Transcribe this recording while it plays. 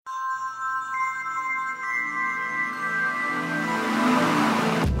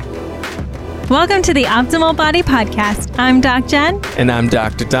Welcome to the Optimal Body Podcast. I'm Doc Jen. And I'm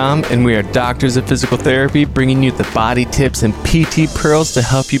Dr. Dom, and we are doctors of physical therapy, bringing you the body tips and PT pearls to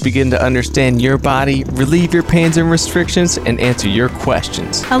help you begin to understand your body, relieve your pains and restrictions, and answer your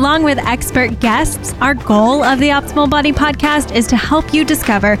questions. Along with expert guests, our goal of the Optimal Body Podcast is to help you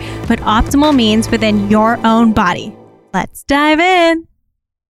discover what optimal means within your own body. Let's dive in.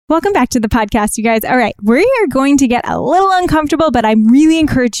 Welcome back to the podcast, you guys. All right, we are going to get a little uncomfortable, but I really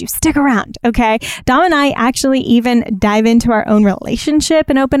encourage you, stick around, okay? Dom and I actually even dive into our own relationship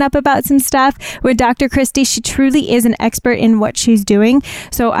and open up about some stuff with Dr. Kristie. She truly is an expert in what she's doing.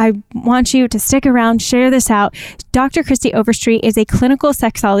 So I want you to stick around, share this out. Dr. Kristie Overstreet is a clinical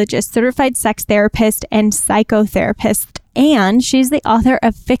sexologist, certified sex therapist, and psychotherapist. And she's the author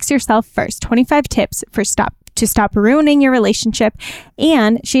of Fix Yourself First, 25 Tips to Stop Ruining Your Relationship.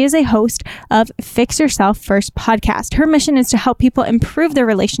 And she is a host of Fix Yourself First podcast. Her mission is to help people improve their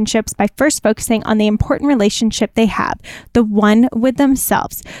relationships by first focusing on the important relationship they have, the one with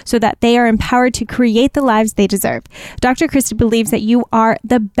themselves, so that they are empowered to create the lives they deserve. Dr. Kristie believes that you are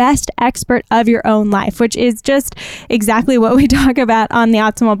the best expert of your own life, which is just exactly what we talk about on the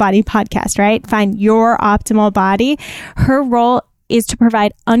Optimal Body podcast, right? Find your optimal body. Her role is to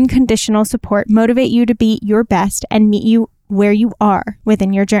provide unconditional support, motivate you to be your best, and meet you where you are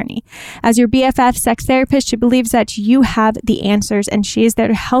within your journey. As your BFF sex therapist, she believes that you have the answers, and she is there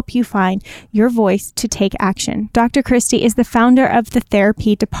to help you find your voice to take action. Dr. Kristie is the founder of the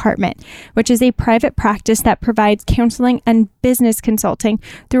Therapy Department, which is a private practice that provides counseling and business consulting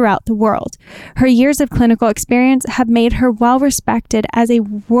throughout the world. Her years of clinical experience have made her well respected as a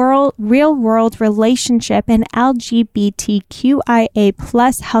real-world relationship and LGBTQIA+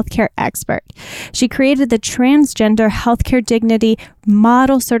 healthcare expert. She created the Transgender Healthcare Dignity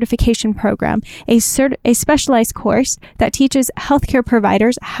Model Certification Program, a specialized course that teaches healthcare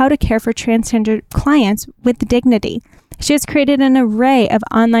providers how to care for transgender clients with dignity. She has created an array of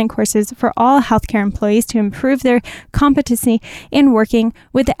online courses for all healthcare employees to improve their competency in working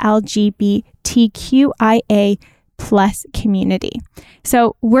with the LGBTQIA+ community.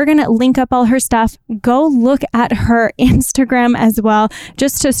 So we're going to link up all her stuff. Go look at her Instagram as well,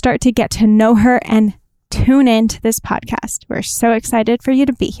 just to start to get to know her and tune into this podcast. We're so excited for you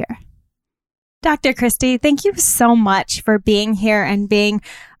to be here. Dr. Kristie, thank you so much for being here and being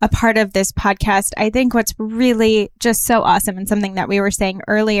a part of this podcast. I think what's really just so awesome, and something that we were saying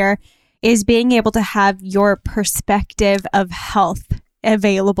earlier, is being able to have your perspective of health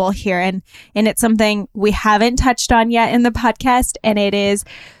available here. And it's something we haven't touched on yet in the podcast, and it is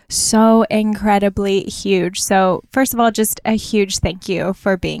so incredibly huge. So first of all, just a huge thank you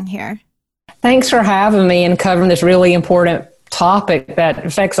for being here. Thanks for having me and covering this really important topic that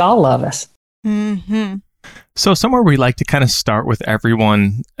affects all of us. Mm-hmm. So somewhere we like to kind of start with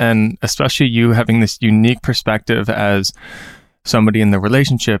everyone, and especially you having this unique perspective as somebody in the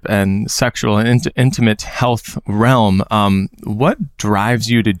relationship and sexual and intimate health realm. What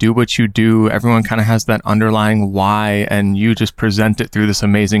drives you to do what you do? Everyone kind of has that underlying why, and you just present it through this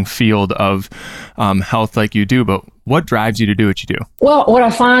amazing field of health like you do. But what drives you to do what you do? Well, what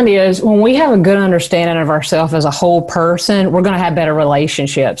I find is when we have a good understanding of ourselves as a whole person, we're going to have better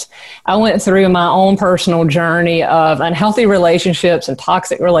relationships. I went through my own personal journey of unhealthy relationships and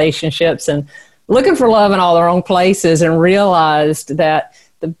toxic relationships and looking for love in all the wrong places, and realized that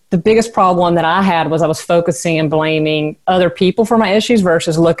the biggest problem that I had was I was focusing and blaming other people for my issues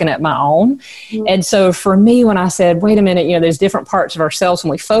versus looking at my own. Mm-hmm. And so for me, when I said, wait a minute, there's different parts of ourselves,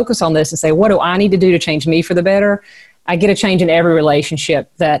 when we focus on this and say, what do I need to do to change me for the better? I get a change in every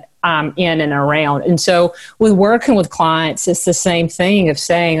relationship that I'm in and around. And so with working with clients, it's the same thing of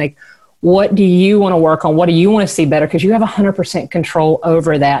saying, like, what do you want to work on? What do you want to see better? Because you have 100% control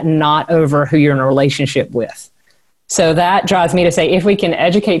over that, not over who you're in a relationship with. So that drives me to say, if we can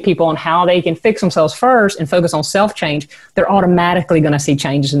educate people on how they can fix themselves first and focus on self-change, they're automatically going to see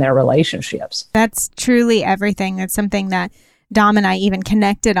changes in their relationships. That's truly everything. That's something that Dom and I even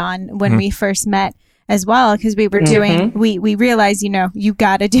connected on when we first met as well, because we were doing, we realized, you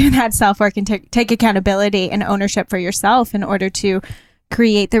got to do that self-work and take accountability and ownership for yourself in order to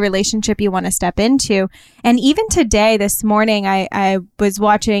create the relationship you want to step into. And even today, this morning, I was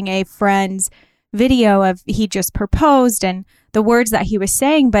watching a friend's video of, he just proposed and the words that he was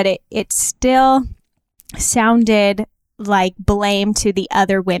saying, but it still sounded like blame to the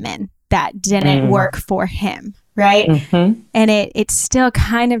other women that didn't work for him. Right. Mm-hmm. And it still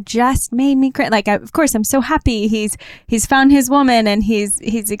kind of just made me like, of course, I'm so happy he's found his woman and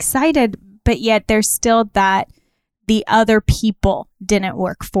he's excited, but yet there's still that the other people didn't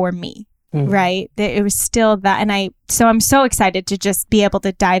work for me. Right. It was still that. And I'm so excited to just be able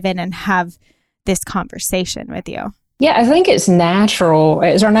to dive in and have this conversation with you? Yeah, I think it's natural.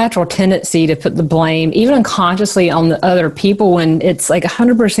 It's our natural tendency to put the blame, even unconsciously, on the other people when it's like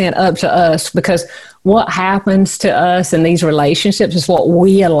 100% up to us, because what happens to us in these relationships is what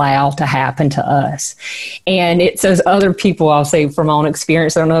we allow to happen to us. And it's those other people, I'll say from my own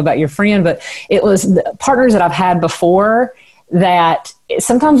experience, I don't know about your friend, but it was the partners that I've had before that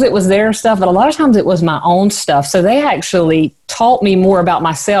sometimes it was their stuff, but a lot of times it was my own stuff. So they actually taught me more about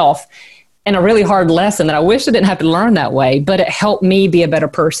myself, and a really hard lesson that I wish I didn't have to learn that way, but it helped me be a better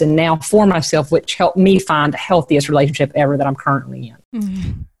person now for myself, which helped me find the healthiest relationship ever that I'm currently in.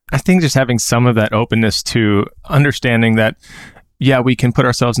 Mm-hmm. I think just having some of that openness to understanding that, yeah, we can put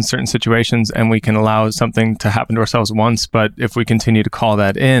ourselves in certain situations and we can allow something to happen to ourselves once, but if we continue to call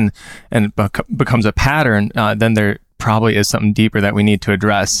that in and it becomes a pattern, then there probably is something deeper that we need to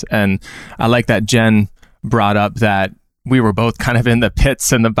address. And I like that Jen brought up that we were both kind of in the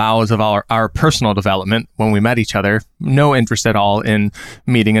pits and the bowels of our personal development when we met each other. No interest at all in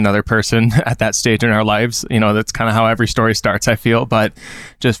meeting another person at that stage in our lives. You know, that's kind of how every story starts, I feel. But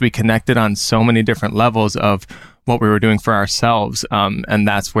just we connected on so many different levels of what we were doing for ourselves. And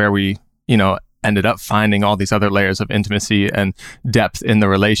that's where we, you know, ended up finding all these other layers of intimacy and depth in the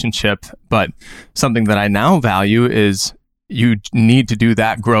relationship. But something that I now value is you need to do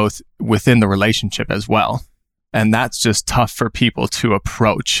that growth within the relationship as well. And that's just tough for people to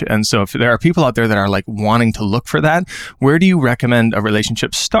approach. And so if there are people out there that are like wanting to look for that, where do you recommend a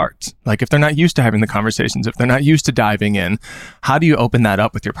relationship start? Like if they're not used to having the conversations, if they're not used to diving in, how do you open that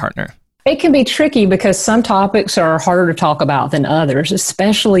up with your partner? It can be tricky because some topics are harder to talk about than others,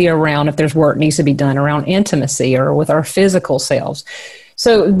 especially around if there's work needs to be done around intimacy or with our physical selves.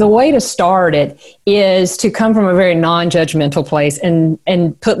 So the way to start it is to come from a very non-judgmental place and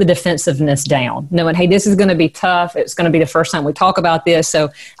put the defensiveness down, knowing, hey, this is going to be tough. It's going to be the first time we talk about this. So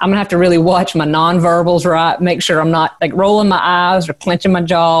I'm going to have to really watch my nonverbals, right? Make sure I'm not like rolling my eyes or clenching my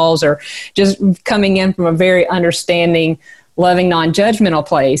jaws or just coming in from a very understanding, loving, non-judgmental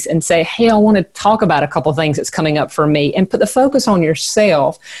place and say, hey, I want to talk about a couple things that's coming up for me, and put the focus on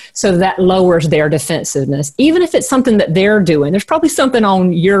yourself so that lowers their defensiveness. Even if it's something that they're doing, there's probably something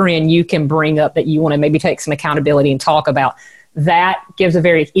on your end you can bring up that you want to maybe take some accountability and talk about. That gives a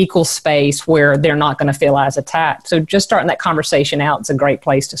very equal space where they're not going to feel as attacked. So just starting that conversation out is a great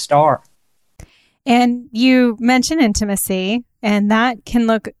place to start. And you mentioned intimacy, and that can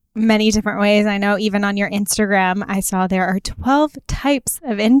look many different ways. I know even on your Instagram, I saw there are 12 types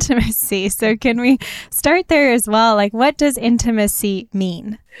of intimacy. So can we start there as well? Like, what does intimacy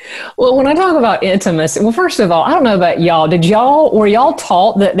mean? Well, when I talk about intimacy, well, first of all, I don't know about y'all. Were y'all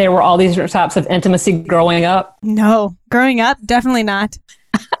taught that there were all these different types of intimacy growing up? No, growing up, definitely not.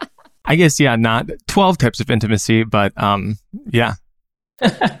 I guess, yeah, not 12 types of intimacy, but yeah.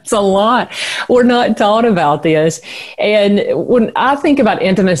 It's a lot. We're not taught about this. And when I think about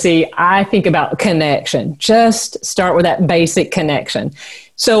intimacy, I think about connection. Just start with that basic connection.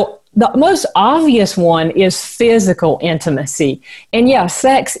 So the most obvious one is physical intimacy. And yeah,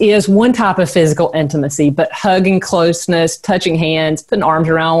 sex is one type of physical intimacy, but hugging, closeness, touching hands, putting arms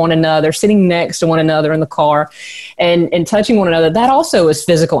around one another, sitting next to one another in the car and touching one another, that also is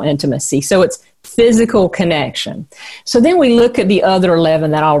physical intimacy. So it's physical connection. So then we look at the other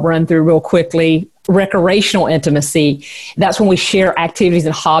 11 that I'll run through real quickly. Recreational intimacy. That's when we share activities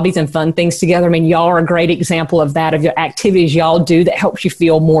and hobbies and fun things together. I mean, y'all are a great example of that, of your activities y'all do that helps you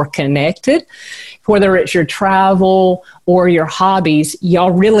feel more connected. Whether it's your travel or your hobbies,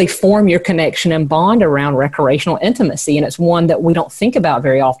 y'all really form your connection and bond around recreational intimacy. And it's one that we don't think about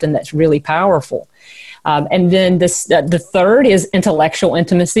very often that's really powerful. And then the third is intellectual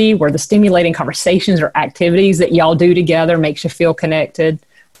intimacy, where the stimulating conversations or activities that y'all do together makes you feel connected.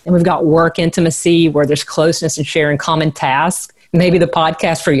 And we've got work intimacy, where there's closeness and sharing common tasks. Maybe the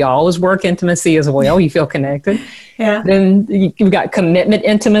podcast for y'all is work intimacy as well. You feel connected. Yeah. Then you've got commitment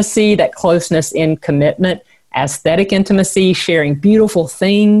intimacy, that closeness in commitment. Aesthetic intimacy, sharing beautiful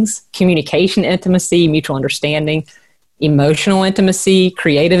things. Communication intimacy, mutual understanding. Emotional intimacy,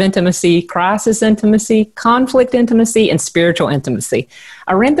 creative intimacy, crisis intimacy, conflict intimacy, and spiritual intimacy.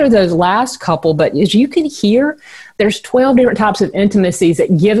 I ran through those last couple, but as you can hear, there's 12 different types of intimacies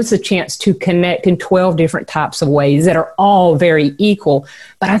that give us a chance to connect in 12 different types of ways that are all very equal.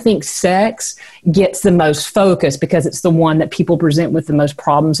 But I think sex gets the most focus because it's the one that people present with the most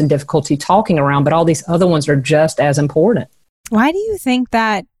problems and difficulty talking around, but all these other ones are just as important. Why do you think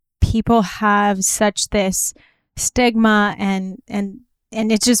that people have such this stigma and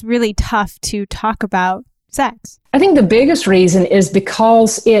it's just really tough to talk about sex? I think the biggest reason is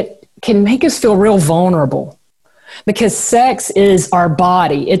because it can make us feel real vulnerable. because sex is our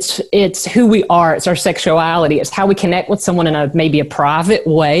body. It's who we are. It's our sexuality. It's how we connect with someone in maybe a private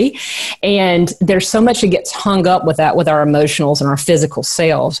way. And there's so much that gets hung up with that, with our emotionals and our physical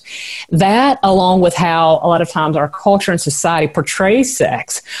selves. That, along with how a lot of times our culture and society portrays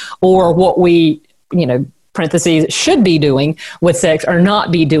sex, or what we, parentheses, should be doing with sex or not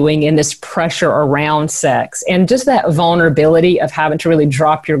be doing in this pressure around sex. And just that vulnerability of having to really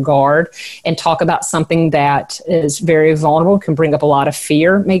drop your guard and talk about something that is very vulnerable, can bring up a lot of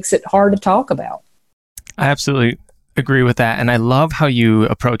fear, makes it hard to talk about. I absolutely agree with that. And I love how you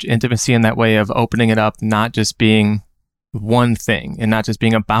approach intimacy in that way of opening it up, not just being one thing and not just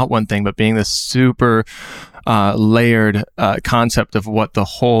being about one thing, but being this super layered concept of what the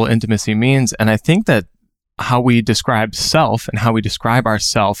whole intimacy means. And I think that how we describe self and how we describe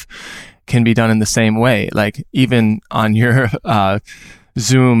ourself can be done in the same way. Like even on your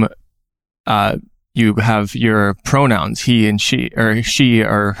Zoom, you have your pronouns, he and she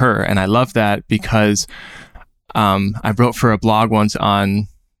or her. And I love that because I wrote for a blog once on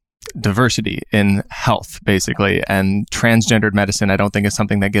diversity in health, basically, and transgendered medicine. I don't think is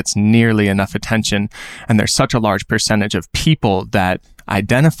something that gets nearly enough attention. And there's such a large percentage of people that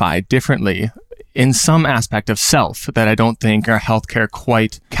identify differently in some aspect of self that I don't think our healthcare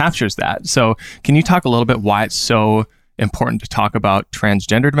quite captures that. So can you talk a little bit why it's so important to talk about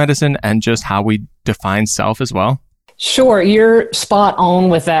transgendered medicine and just how we define self as well? Sure, you're spot on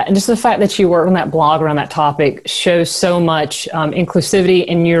with that. And just the fact that you work on that blog around that topic shows so much inclusivity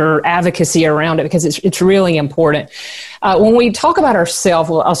in your advocacy around it, because it's really important. When we talk about ourselves,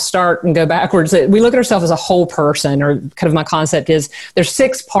 well, I'll start and go backwards. We look at ourselves as a whole person, or kind of my concept is there's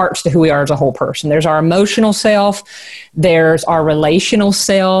 6 parts to who we are as a whole person. There's our emotional self, there's our relational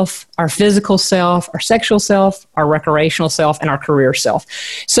self, our physical self, our sexual self, our recreational self, and our career self.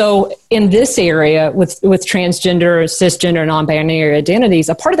 So in this area with transgender, cisgender, non-binary identities,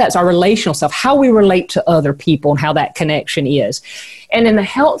 a part of that is our relational self, how we relate to other people and how that connection is. And in the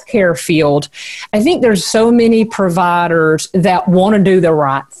healthcare field, I think there's so many providers that want to do the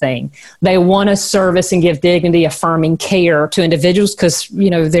right thing. They want to service and give dignity, affirming care to individuals because,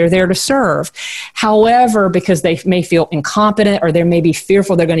 they're there to serve. However, because they may feel incompetent, or they may be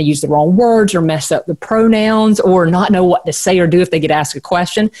fearful they're going to use the wrong words or mess up the pronouns or not know what to say or do if they get asked a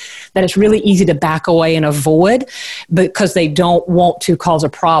question, that it's really easy to back away and avoid because they don't want to cause a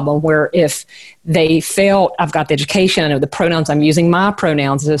problem. Where if they felt, I've got the education, I know the pronouns, I'm using my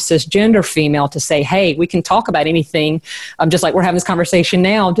pronouns as a cisgender female to say, hey, we can talk about anything, just like we're having this conversation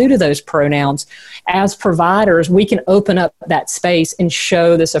now due to those pronouns. As providers, we can open up that space and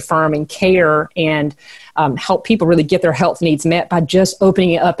show this affirming care and help people really get their health needs met by just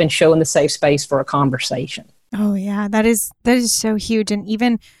opening it up and showing the safe space for a conversation. Oh yeah, that is so huge. And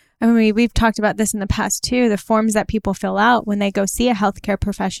even, we've talked about this in the past too, the forms that people fill out when they go see a healthcare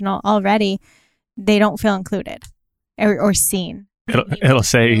professional already, they don't feel included or seen. It'll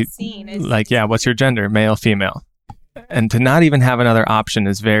say what's your gender, male, female? And to not even have another option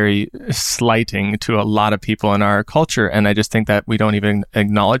is very slighting to a lot of people in our culture. And I just think that we don't even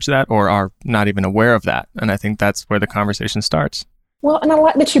acknowledge that or are not even aware of that. And I think that's where the conversation starts. Well, and I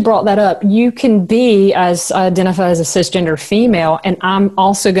like that you brought that up. You can identify as a cisgender female, and I'm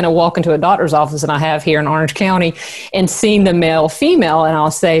also going to walk into a doctor's office, and I have here in Orange County, and seeing the male, female, and I'll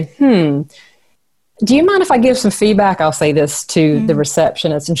say, do you mind if I give some feedback? I'll say this to the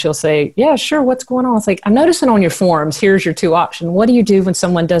receptionist, and she'll say, yeah, sure. What's going on? It's like, I'm noticing on your forms, here's your 2 options. What do you do when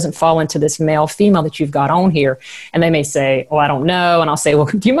someone doesn't fall into this male, female that you've got on here? And they may say, well, I don't know. And I'll say, well,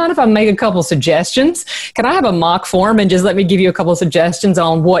 do you mind if I make a couple suggestions? Can I have a mock form and just let me give you a couple of suggestions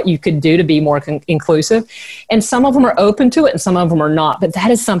on what you could do to be more inclusive? And some of them are open to it and some of them are not. But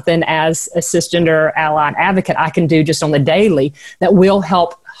that is something as a cisgender allied advocate I can do just on the daily that will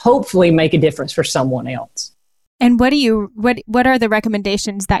help hopefully make a difference for someone else. And what are the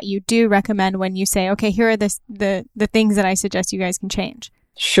recommendations that you do recommend when you say, okay, here are the things that I suggest you guys can change?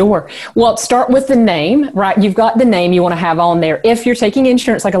 Sure. Well, start with the name, right? You've got the name you want to have on there. If you're taking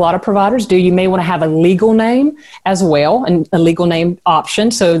insurance, like a lot of providers do, you may want to have a legal name as well, and a legal name option,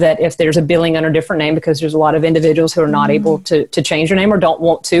 so that if there's a billing under a different name, because there's a lot of individuals who are not able to change their name or don't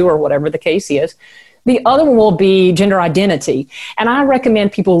want to, or whatever the case is. The other one will be gender identity. And I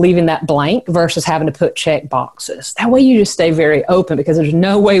recommend people leaving that blank versus having to put check boxes. That way you just stay very open, because there's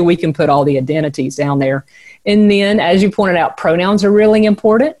no way we can put all the identities down there. And then, as you pointed out, pronouns are really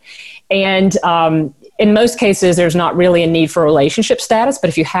important. And in most cases, there's not really a need for relationship status. But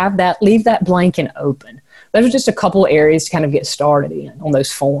if you have that, leave that blank and open. Those are just a couple areas to kind of get started in on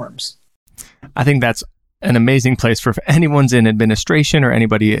those forms. I think that's an amazing place for if anyone's in administration or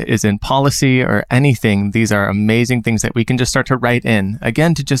anybody is in policy or anything. These are amazing things that we can just start to write in,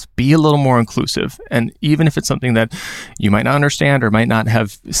 again, to just be a little more inclusive. And even if it's something that you might not understand or might not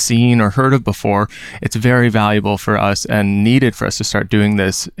have seen or heard of before, it's very valuable for us and needed for us to start doing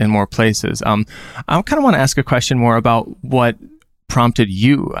this in more places. I kind of want to ask a question more about what prompted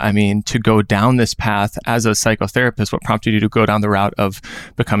you, to go down this path as a psychotherapist. What prompted you to go down the route of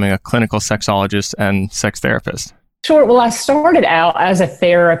becoming a clinical sexologist and sex therapist? Sure. Well, I started out as a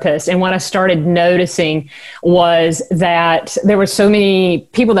therapist, and what I started noticing was that there were so many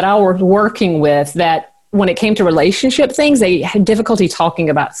people that I was working with that when it came to relationship things, they had difficulty talking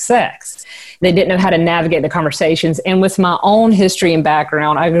about sex. They didn't know how to navigate the conversations. And with my own history and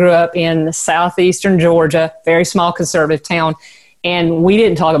background, I grew up in southeastern Georgia, very small conservative town. And we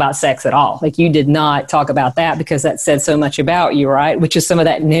didn't talk about sex at all. Like, you did not talk about that because that said so much about you, right? Which is some of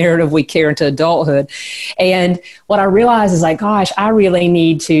that narrative we carry into adulthood. And what I realized is, like, gosh, I really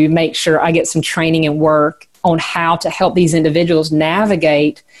need to make sure I get some training and work on how to help these individuals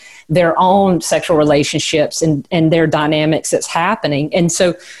navigate their own sexual relationships and their dynamics that's happening. And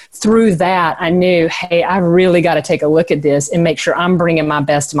so through that, I knew, hey, I really got to take a look at this and make sure I'm bringing my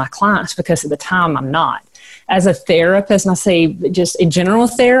best to my clients, because at the time I'm not. As a therapist, and I say just a general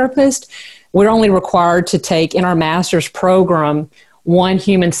therapist, we're only required to take in our master's program one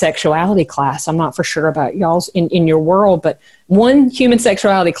human sexuality class. I'm not for sure about y'all's in your world, but one human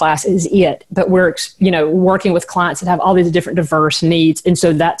sexuality class is it. But we're, working with clients that have all these different diverse needs. And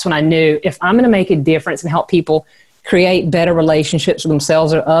so that's when I knew, if I'm going to make a difference and help people create better relationships with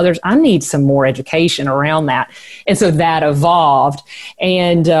themselves or others, I need some more education around that. And so that evolved.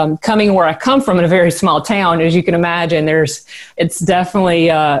 And coming where I come from, in a very small town, as you can imagine, it's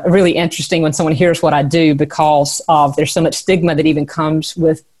definitely really interesting when someone hears what I do, because there's so much stigma that even comes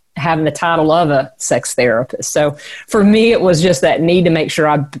with having the title of a sex therapist. So for me, it was just that need to make sure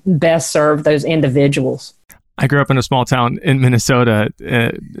I best serve those individuals. I grew up in a small town in Minnesota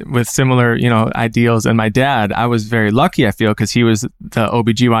with similar, ideals. And my dad, I was very lucky, I feel, because he was the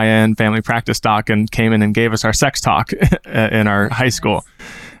OBGYN family practice doc and came in and gave us our sex talk in our high school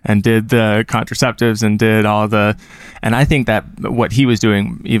and did the contraceptives and did and I think that what he was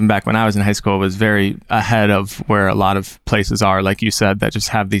doing, even back when I was in high school, was very ahead of where a lot of places are, like you said, that just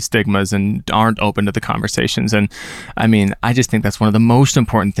have these stigmas and aren't open to the conversations. And I just think that's one of the most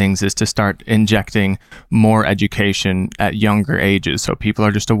important things, is to start injecting more education at younger ages so people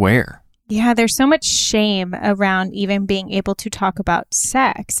are just aware. Yeah, there's so much shame around even being able to talk about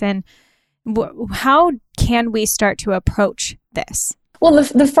sex. And how can we start to approach this? Well,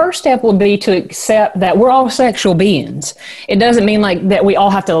 the first step would be to accept that we're all sexual beings. It doesn't mean like that we all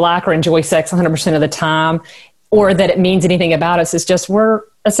have to like or enjoy sex 100% of the time, or that it means anything about us. It's just we're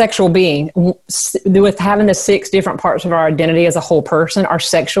a sexual being. With having the 6 different parts of our identity as a whole person, our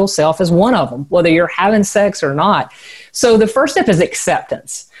sexual self is one of them, whether you're having sex or not. So the first step is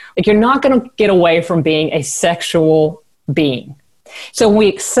acceptance. Like, you're not going to get away from being a sexual being. So when we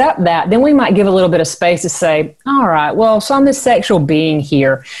accept that, then we might give a little bit of space to say, all right, well, so I'm this sexual being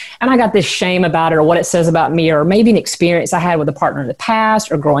here, and I got this shame about it, or what it says about me, or maybe an experience I had with a partner in the past,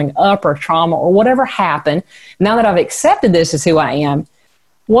 or growing up, or trauma, or whatever happened. Now that I've accepted this as who I am,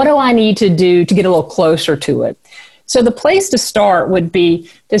 what do I need to do to get a little closer to it? So the place to start would be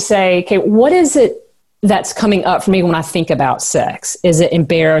to say, okay, what is it that's coming up for me when I think about sex? Is it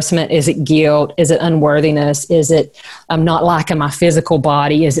embarrassment? Is it guilt? Is it unworthiness? Is it not liking my physical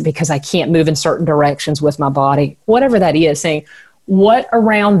body? Is it because I can't move in certain directions with my body? Whatever that is, saying, what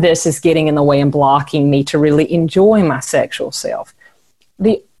around this is getting in the way and blocking me to really enjoy my sexual self?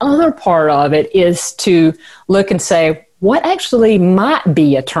 The other part of it is to look and say, what actually might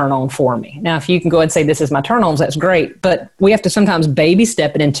be a turn on for me? Now, if you can go ahead and say, this is my turn ons, that's great. But we have to sometimes baby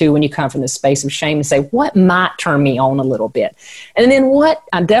step it into, when you come from this space of shame, and say, what might turn me on a little bit? And then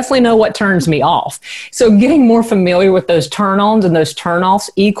I definitely know what turns me off. So getting more familiar with those turn ons and those turn offs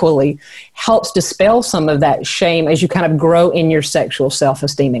equally helps dispel some of that shame as you kind of grow in your sexual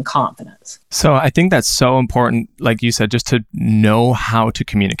self-esteem and confidence. So I think that's so important, like you said, just to know how to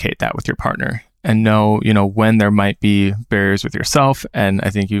communicate that with your partner. And know, when there might be barriers with yourself. And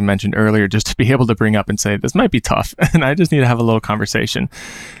I think you mentioned earlier, just to be able to bring up and say, this might be tough, and I just need to have a little conversation.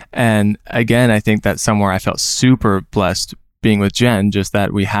 And again, I think that's somewhere I felt super blessed being with Jen, just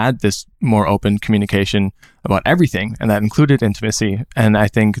that we had this more open communication about everything, and that included intimacy. And I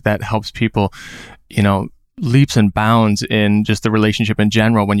think that helps people, leaps and bounds in just the relationship in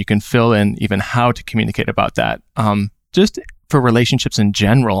general, when you can fill in even how to communicate about that. Just for relationships in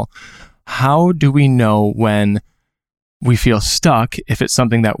general, how do we know when we feel stuck, if it's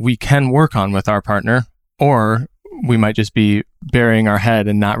something that we can work on with our partner, or we might just be burying our head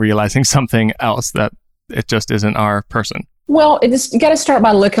and not realizing something else, that it just isn't our person. Well, you got to start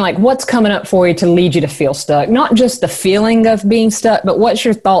by looking like what's coming up for you to lead you to feel stuck. Not just the feeling of being stuck, but what's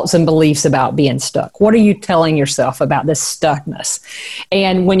your thoughts and beliefs about being stuck? What are you telling yourself about this stuckness?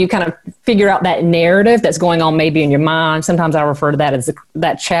 And when you kind of figure out that narrative that's going on maybe in your mind, sometimes I refer to that as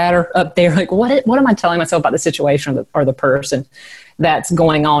that chatter up there. Like, what am I telling myself about the situation or the person that's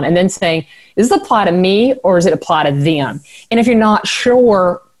going on? And then saying, does this apply to me or does it apply to them? And if you're not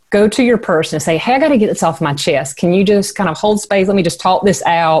sure, go to your person and say, hey, I got to get this off my chest. Can you just kind of hold space? Let me just talk this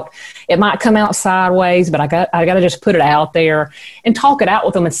out. It might come out sideways, but I got to just put it out there and talk it out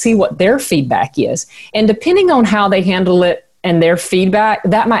with them and see what their feedback is. And depending on how they handle it and their feedback,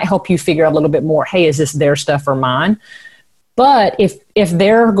 that might help you figure out a little bit more, hey, is this their stuff or mine? But if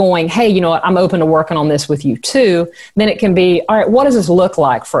they're going, hey, you know what, I'm open to working on this with you too, then it can be, all right, what does this look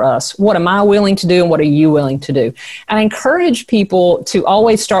like for us? What am I willing to do and what are you willing to do? And I encourage people to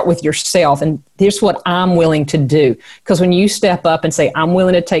always start with yourself and here's what I'm willing to do. Because when you step up and say, I'm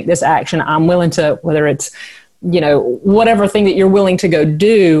willing to take this action, I'm willing to, whether it's, whatever thing that you're willing to go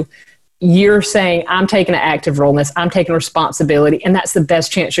do, you're saying, I'm taking an active role in this, I'm taking responsibility. And that's the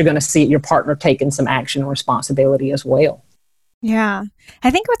best chance you're going to see your partner taking some action and responsibility as well. Yeah. I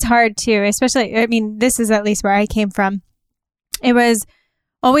think what's hard too, especially, this is at least where I came from. It was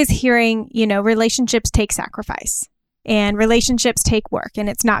always hearing, relationships take sacrifice and relationships take work and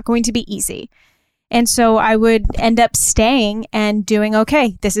it's not going to be easy. And so I would end up staying and doing,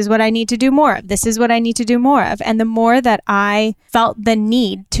 okay, this is what I need to do more of. This is what I need to do more of. And the more that I felt the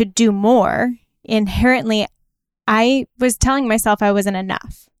need to do more, inherently, I was telling myself I wasn't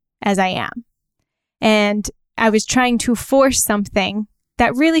enough as I am. And I was trying to force something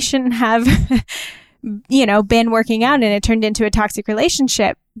that really shouldn't have, been working out, and it turned into a toxic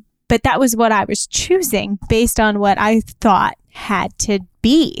relationship. But that was what I was choosing based on what I thought had to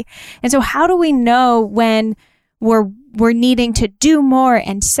be. And so how do we know when we're needing to do more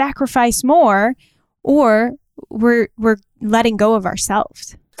and sacrifice more, or we're letting go of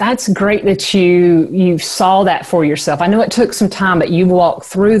ourselves? That's great that you saw that for yourself. I know it took some time, but you walked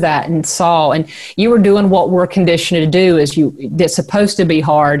through that and saw, and you were doing what we're conditioned to do. It's supposed to be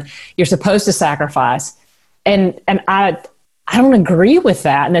hard. You're supposed to sacrifice. And I don't agree with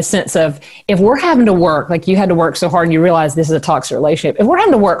that in the sense of, if we're having to work, like you had to work so hard and you realize this is a toxic relationship. If we're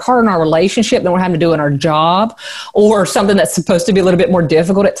having to work hard in our relationship than we're having to do in our job or something that's supposed to be a little bit more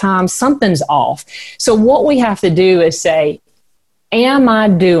difficult at times, something's off. So what we have to do is say, am I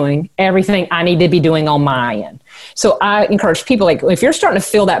doing everything I need to be doing on my end? So I encourage people, like, if you're starting to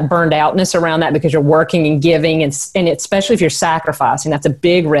feel that burned outness around that because you're working and giving, and especially if you're sacrificing, that's a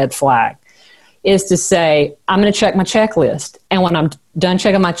big red flag, is to say, I'm going to check my checklist. And when I'm done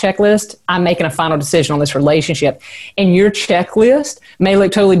checking my checklist, I'm making a final decision on this relationship. And your checklist may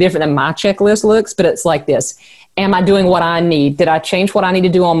look totally different than my checklist looks, but it's like this. Am I doing what I need? Did I change what I need to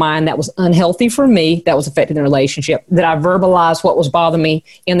do on mine that was unhealthy for me, that was affecting the relationship? Did I verbalize what was bothering me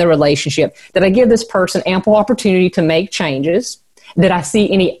in the relationship? Did I give this person ample opportunity to make changes? Did I see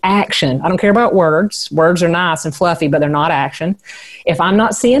any action? I don't care about words. Words are nice and fluffy, but they're not action. If I'm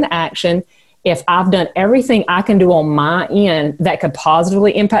not seeing action, if I've done everything I can do on my end that could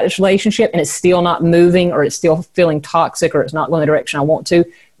positively impact this relationship and it's still not moving, or it's still feeling toxic, or it's not going the direction I want to,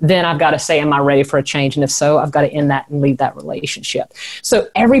 then I've got to say, am I ready for a change? And if so, I've got to end that and leave that relationship. So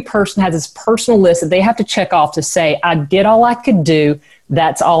every person has this personal list that they have to check off to say, I did all I could do.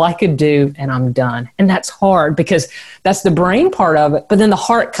 That's all I could do, and I'm done. And that's hard because that's the brain part of it. But then the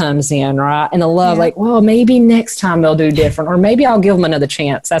heart comes in, right? And the love, like, well, maybe next time they'll do different, or maybe I'll give them another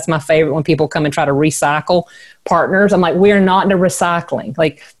chance. That's my favorite when people come and try to recycle partners. I'm like, we're not into recycling.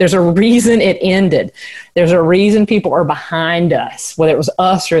 Like, there's a reason it ended. There's a reason people are behind us, whether it was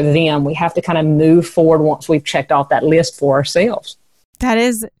us or them. We have to kind of move forward once we've checked off that list for ourselves. That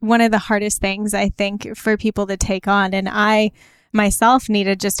is one of the hardest things, I think, for people to take on. And I myself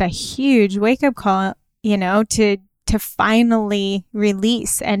needed just a huge wake-up call, to finally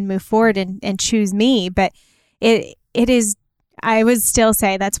release and move forward and choose me. But it is, I would still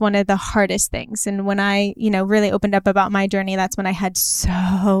say that's one of the hardest things. And when I, really opened up about my journey, that's when I had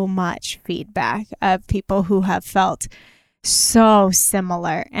so much feedback of people who have felt so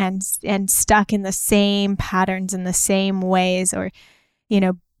similar and stuck in the same patterns in the same ways, or,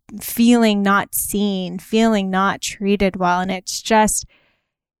 feeling not seen, feeling not treated well. And it's just,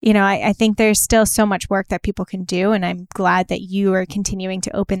 I think there's still so much work that people can do. And I'm glad that you are continuing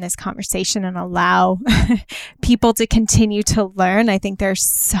to open this conversation and allow people to continue to learn. I think there's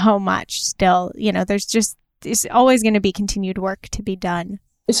so much still, there's always going to be continued work to be done.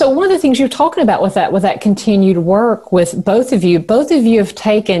 So one of the things you're talking about with that continued work with both of you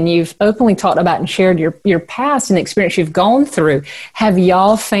you've openly talked about and shared your past and experience you've gone through. Have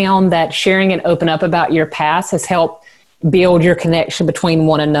y'all found that sharing and open up about your past has helped build your connection between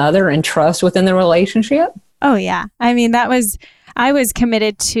one another and trust within the relationship? Oh, yeah. I mean, I was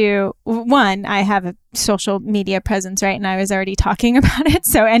committed to, one, I have a social media presence, right? And I was already talking about it.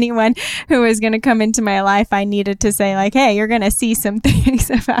 So anyone who was going to come into my life, I needed to say like, hey, you're going to see some things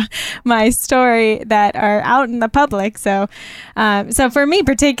about my story that are out in the public. So for me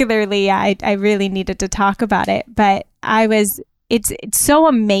particularly, I really needed to talk about it. But it's so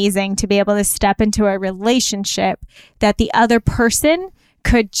amazing to be able to step into a relationship that the other person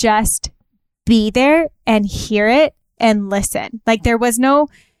could just be there and hear it and listen. Like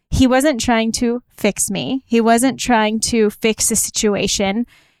he wasn't trying to fix me. He wasn't trying to fix the situation.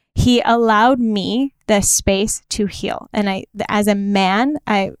 He allowed me the space to heal. And as a man,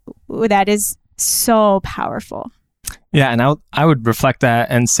 that is so powerful. Yeah. And I would reflect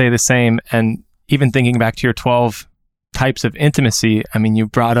that and say the same. And even thinking back to your 12 types of intimacy, I mean, you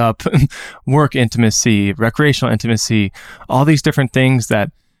brought up work intimacy, recreational intimacy, all these different things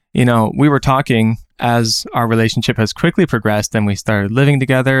that, we were talking as our relationship has quickly progressed and we started living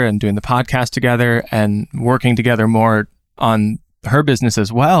together and doing the podcast together and working together more on her business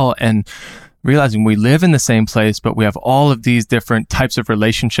as well, and realizing we live in the same place, but we have all of these different types of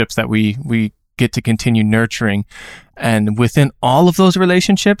relationships that we get to continue nurturing. And within all of those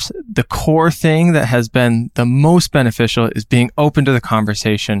relationships, the core thing that has been the most beneficial is being open to the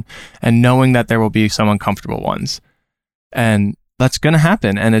conversation and knowing that there will be some uncomfortable ones. And that's going to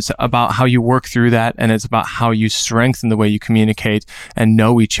happen. And it's about how you work through that. And it's about how you strengthen the way you communicate and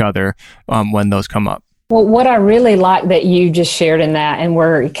know each other when those come up. Well, what I really like that you just shared in that and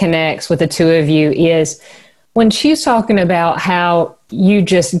where it connects with the two of you is when she's talking about how you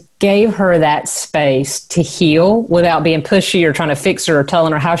just gave her that space to heal without being pushy or trying to fix her or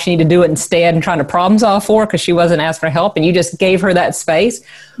telling her how she needed to do it instead and trying to problem solve for her because she wasn't asking for help, and you just gave her that space.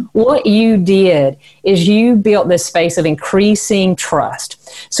 What you did is you built this space of increasing trust.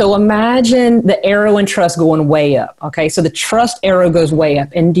 So imagine the arrow in trust going way up. Okay, so the trust arrow goes way up.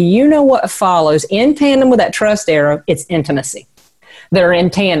 And do you know what follows in tandem with that trust arrow? It's intimacy. They're in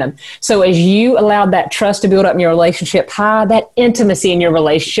tandem. So as you allowed that trust to build up in your relationship high, that intimacy in your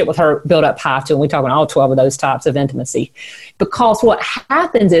relationship with her build up high too. And we talk about all 12 of those types of intimacy. Because what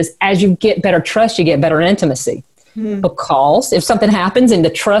happens is as you get better trust, you get better intimacy. Because if something happens and the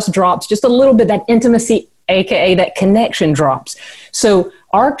trust drops just a little bit, that intimacy, aka that connection, drops. So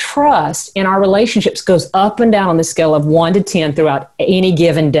our trust in our relationships goes up and down on the scale of 1 to 10 throughout any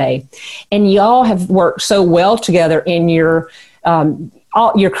given day. And y'all have worked so well together in your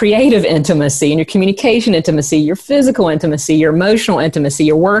creative intimacy and your communication intimacy, your physical intimacy, your emotional intimacy,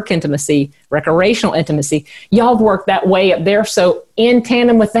 your work intimacy, recreational intimacy. Y'all have worked that way up there. So in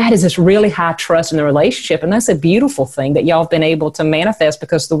tandem with that is this really high trust in the relationship. And that's a beautiful thing that y'all have been able to manifest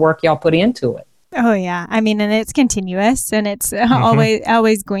because of the work y'all put into it. Oh, yeah. I mean, and it's continuous and it's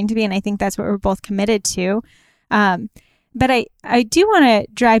always going to be. And I think that's what we're both committed to. But I do want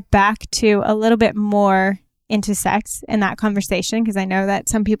to drive back to a little bit more into sex in that conversation, because I know that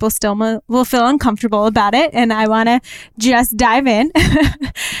some people still will feel uncomfortable about it, and I want to just dive in.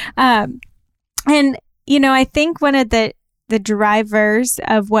 And, I think one of the drivers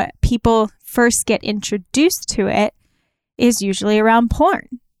of what people first get introduced to it is usually around porn.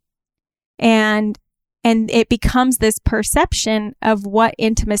 And it becomes this perception of what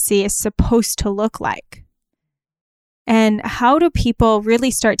intimacy is supposed to look like. And how do people really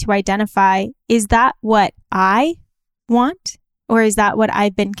start to identify, is that what I want, or is that what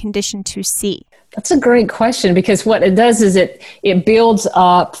I've been conditioned to see? That's a great question, because what it does is it builds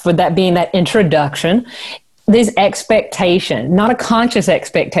up for that being that introduction. This expectation, not a conscious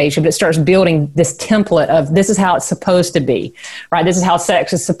expectation, but it starts building this template of this is how it's supposed to be, right? This is how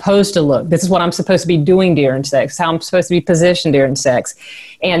sex is supposed to look. This is what I'm supposed to be doing during sex, how I'm supposed to be positioned during sex.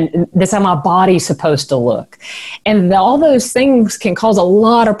 And this is how my body's supposed to look. And all those things can cause a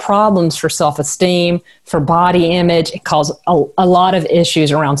lot of problems for self-esteem, for body image. It causes a lot of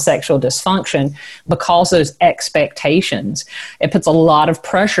issues around sexual dysfunction because those expectations. It puts a lot of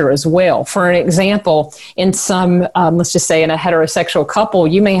pressure as well. For an example, in some, let's just say in a heterosexual couple,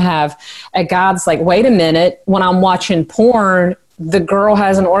 you may have a guy that's like, wait a minute, when I'm watching porn, the girl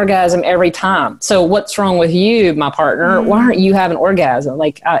has an orgasm every time. So what's wrong with you, my partner? Why aren't you having an orgasm?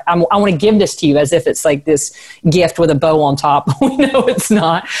 Like, I want to give this to you as if it's like this gift with a bow on top. We know it's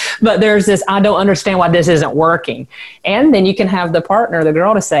not. But there's this, I don't understand why this isn't working. And then you can have the partner, the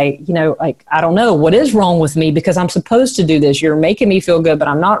girl, to say, you know, like, I don't know, what is wrong with me? Because I'm supposed to do this. You're making me feel good, but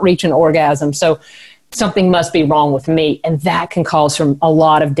I'm not reaching orgasm. So something must be wrong with me. And that can cause a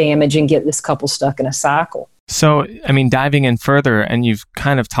lot of damage and get this couple stuck in a cycle. So, I mean, diving in further, and you've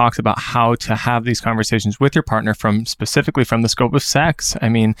kind of talked about how to have these conversations with your partner specifically from the scope of sex. I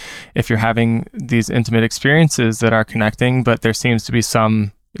mean, if you're having these intimate experiences that are connecting, but there seems to be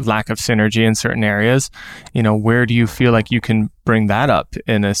some lack of synergy in certain areas, you know, where do you feel like you can bring that up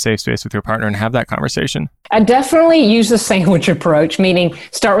in a safe space with your partner and have that conversation? I definitely use the sandwich approach, meaning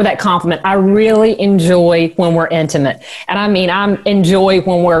start with that compliment. I really enjoy when we're intimate. And I mean, I enjoy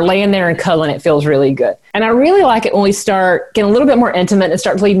when we're laying there and cuddling. It feels really good. And I really like it when we start getting a little bit more intimate and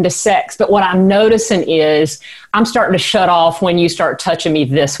start leading to sex. But what I'm noticing is I'm starting to shut off when you start touching me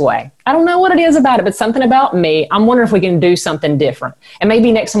this way. I don't know what it is about it, but something about me. I'm wondering if we can do something different. And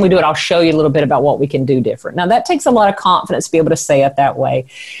maybe next time we do it, I'll show you a little bit about what we can do different. Now, that takes a lot of confidence to be able to say it that way.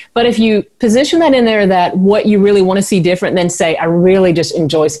 But if you position that in there, that what you really want to see different, then say, I really just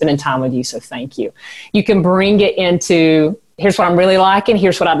enjoy spending time with you, so thank you. You can bring it into, here's what I'm really liking,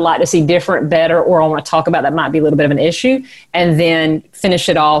 here's what I'd like to see different, better, or I want to talk about that might be a little bit of an issue, and then finish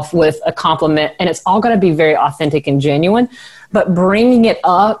it off with a compliment. And it's all going to be very authentic and genuine, but bringing it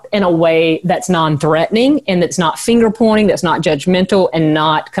up in a way that's non-threatening and that's not finger pointing, that's not judgmental, and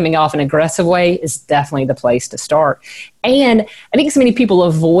not coming off in an aggressive way is definitely the place to start. And I think so many people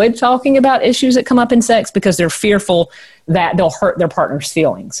avoid talking about issues that come up in sex because they're fearful that they'll hurt their partner's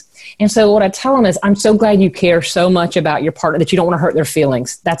feelings. And so what I tell them is, I'm so glad you care so much about your partner that you don't want to hurt their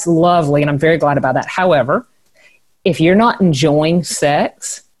feelings. That's lovely, and I'm very glad about that. However, if you're not enjoying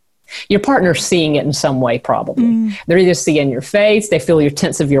sex, your partner's seeing it in some way, probably. They're either seeing your face, they feel your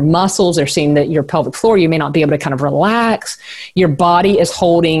tense of your muscles, they're seeing that your pelvic floor, you may not be able to kind of relax. Your body is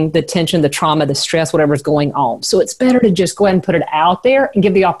holding the tension, the trauma, the stress, whatever's going on. So it's better to just go ahead and put it out there and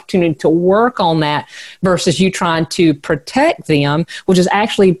give the opportunity to work on that versus you trying to protect them, which is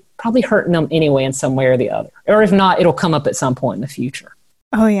actually probably hurting them anyway in some way or the other. Or if not, it'll come up at some point in the future.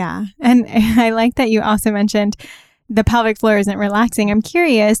 Oh, yeah. And I like that you also mentioned the pelvic floor isn't relaxing. I'm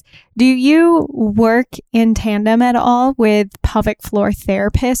curious, do you work in tandem at all with pelvic floor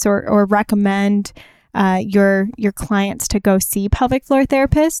therapists or recommend your clients to go see pelvic floor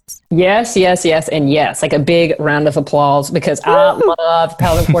therapists? Yes, and yes. Like a big round of applause because I love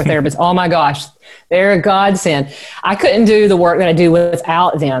pelvic floor therapists. Oh my gosh, they're a godsend. I couldn't do the work that I do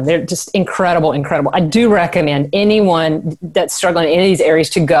without them. They're just incredible. I do recommend anyone that's struggling in any of these areas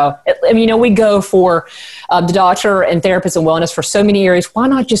to go. I mean, we go for the doctor and therapist and wellness for so many areas. Why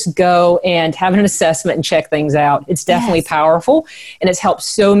not just go and have an assessment and check things out? It's definitely powerful, and it's helped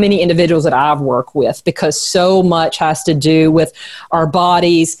so many individuals that I've worked with because so much has to do with our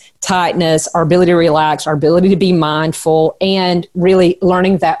bodies, tightness, our ability to relax, our ability to be mindful, and really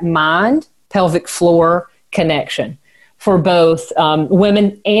learning that mind pelvic floor connection for both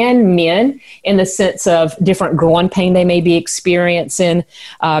women and men in the sense of different groin pain they may be experiencing,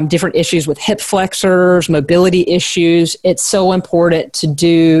 different issues with hip flexors, mobility issues. It's so important to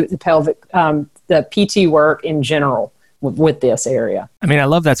do the pelvic, the PT work in general with this area. I mean, I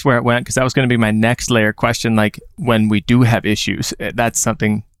love that's where it went because that was going to be my next layer question. Like when we do have issues, that's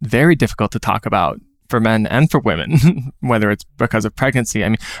something very difficult to talk about for men and for women, whether it's because of pregnancy. I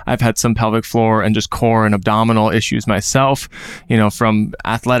mean, I've had some pelvic floor and just core and abdominal issues myself, from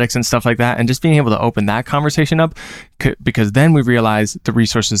athletics and stuff like that. And just being able to open that conversation up, because then we realize the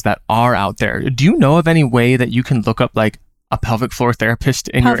resources that are out there. Do you know of any way that you can look up like a pelvic floor therapist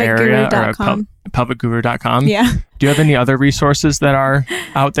in your area or pelvicguru.com? Yeah. Do you have any other resources that are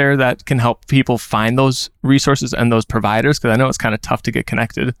out there that can help people find those resources and those providers? Because I know it's kind of tough to get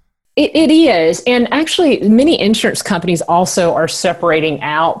connected. It is. And actually, many insurance companies also are separating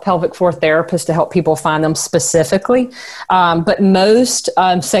out pelvic floor therapists to help people find them specifically. But most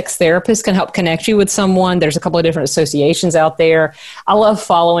sex therapists can help connect you with someone. There's a couple of different associations out there. I love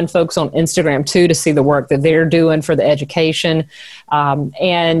following folks on Instagram, too, to see the work that they're doing for the education.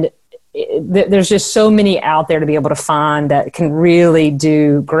 There's just so many out there to be able to find that can really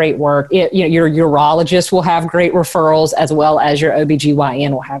do great work. Your urologist will have great referrals as well as your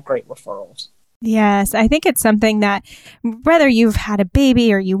OBGYN will have great referrals. Yes, I think it's something that whether you've had a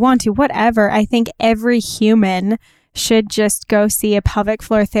baby or you want to, whatever, I think every human should just go see a pelvic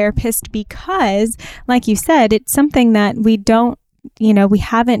floor therapist because, like you said, it's something that we don't we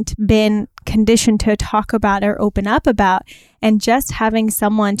haven't been conditioned to talk about or open up about. And just having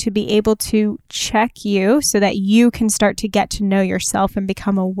someone to be able to check you so that you can start to get to know yourself and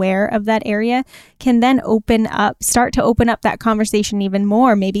become aware of that area can then start to open up that conversation even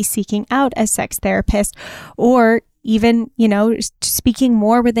more, maybe seeking out a sex therapist or even, speaking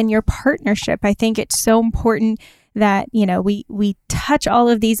more within your partnership. I think it's so important that, we touch all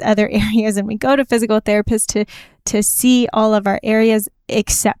of these other areas and we go to physical therapists to see all of our areas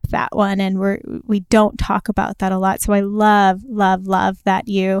except that one. And we don't talk about that a lot. So I love that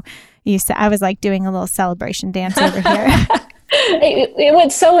you said, I was like doing a little celebration dance over here. It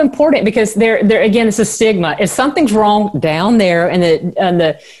was so important because there again, it's a stigma. If something's wrong down there in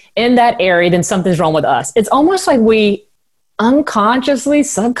that area, then something's wrong with us. It's almost like we unconsciously,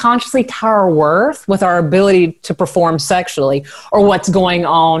 subconsciously tie our worth with our ability to perform sexually or what's going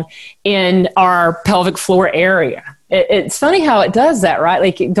on in our pelvic floor area. It's funny how it does that, right?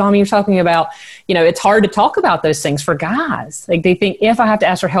 Like, Dom, you're talking about, it's hard to talk about those things for guys. Like, they think, if I have to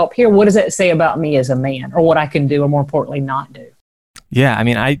ask for help here, what does it say about me as a man or what I can do or, more importantly, not do? Yeah, I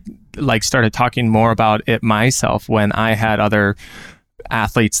mean, I started talking more about it myself when I had other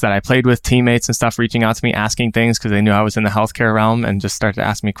athletes that I played with, teammates and stuff, reaching out to me, asking things because they knew I was in the healthcare realm and just started to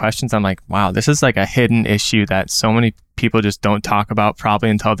ask me questions. I'm like, wow, this is like a hidden issue that so many people just don't talk about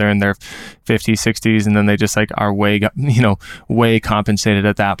probably until they're in their 50s, 60s. And then they just are way compensated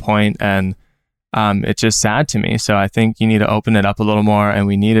at that point. And it's just sad to me. So I think you need to open it up a little more, and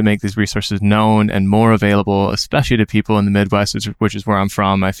we need to make these resources known and more available, especially to people in the Midwest, which is where I'm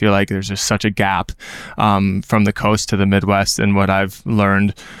from. I feel like there's just such a gap from the coast to the Midwest in what I've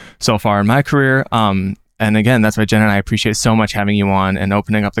learned so far in my career. And again, that's why Jen and I appreciate so much having you on and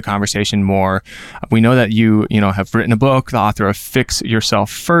opening up the conversation more. We know that you have written a book, the author of Fix Yourself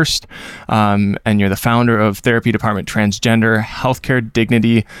First, and you're the founder of Therapy Department Transgender Healthcare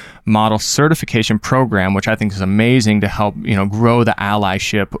Dignity Model Certification Program, which I think is amazing to help, grow the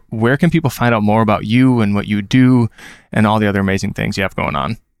allyship. Where can people find out more about you and what you do and all the other amazing things you have going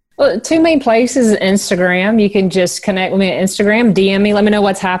on? Well, two main places: Instagram. You can just connect with me on Instagram, DM me, let me know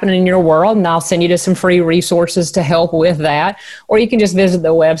what's happening in your world, and I'll send you to some free resources to help with that. Or you can just visit the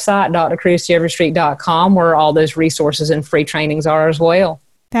website, drkristieoverstreet.com, where all those resources and free trainings are as well.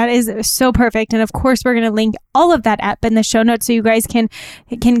 That is so perfect. And of course, we're going to link all of that up in the show notes so you guys can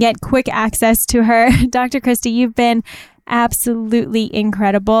get quick access to her. Dr. Kristie, you've been absolutely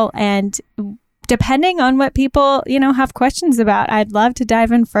incredible. And depending on what people, have questions about, I'd love to dive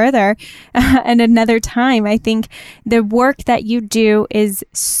in further at another time. I think the work that you do is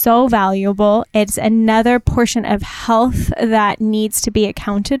so valuable. It's another portion of health that needs to be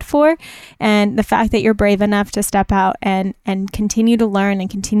accounted for. And the fact that you're brave enough to step out and continue to learn and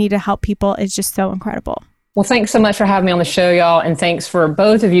continue to help people is just so incredible. Well, thanks so much for having me on the show, y'all. And thanks for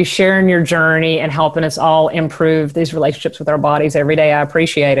both of you sharing your journey and helping us all improve these relationships with our bodies every day. I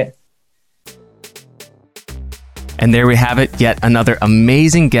appreciate it. And there we have it, yet another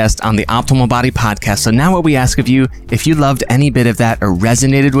amazing guest on the Optimal Body Podcast. So now what we ask of you, if you loved any bit of that or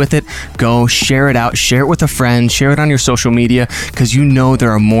resonated with it, go share it out, share it with a friend, share it on your social media, because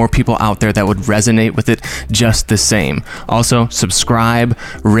there are more people out there that would resonate with it just the same. Also, subscribe,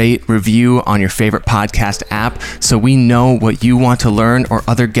 rate, review on your favorite podcast app so we know what you want to learn or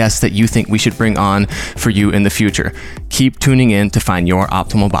other guests that you think we should bring on for you in the future. Keep tuning in to find your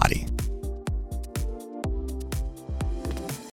optimal body.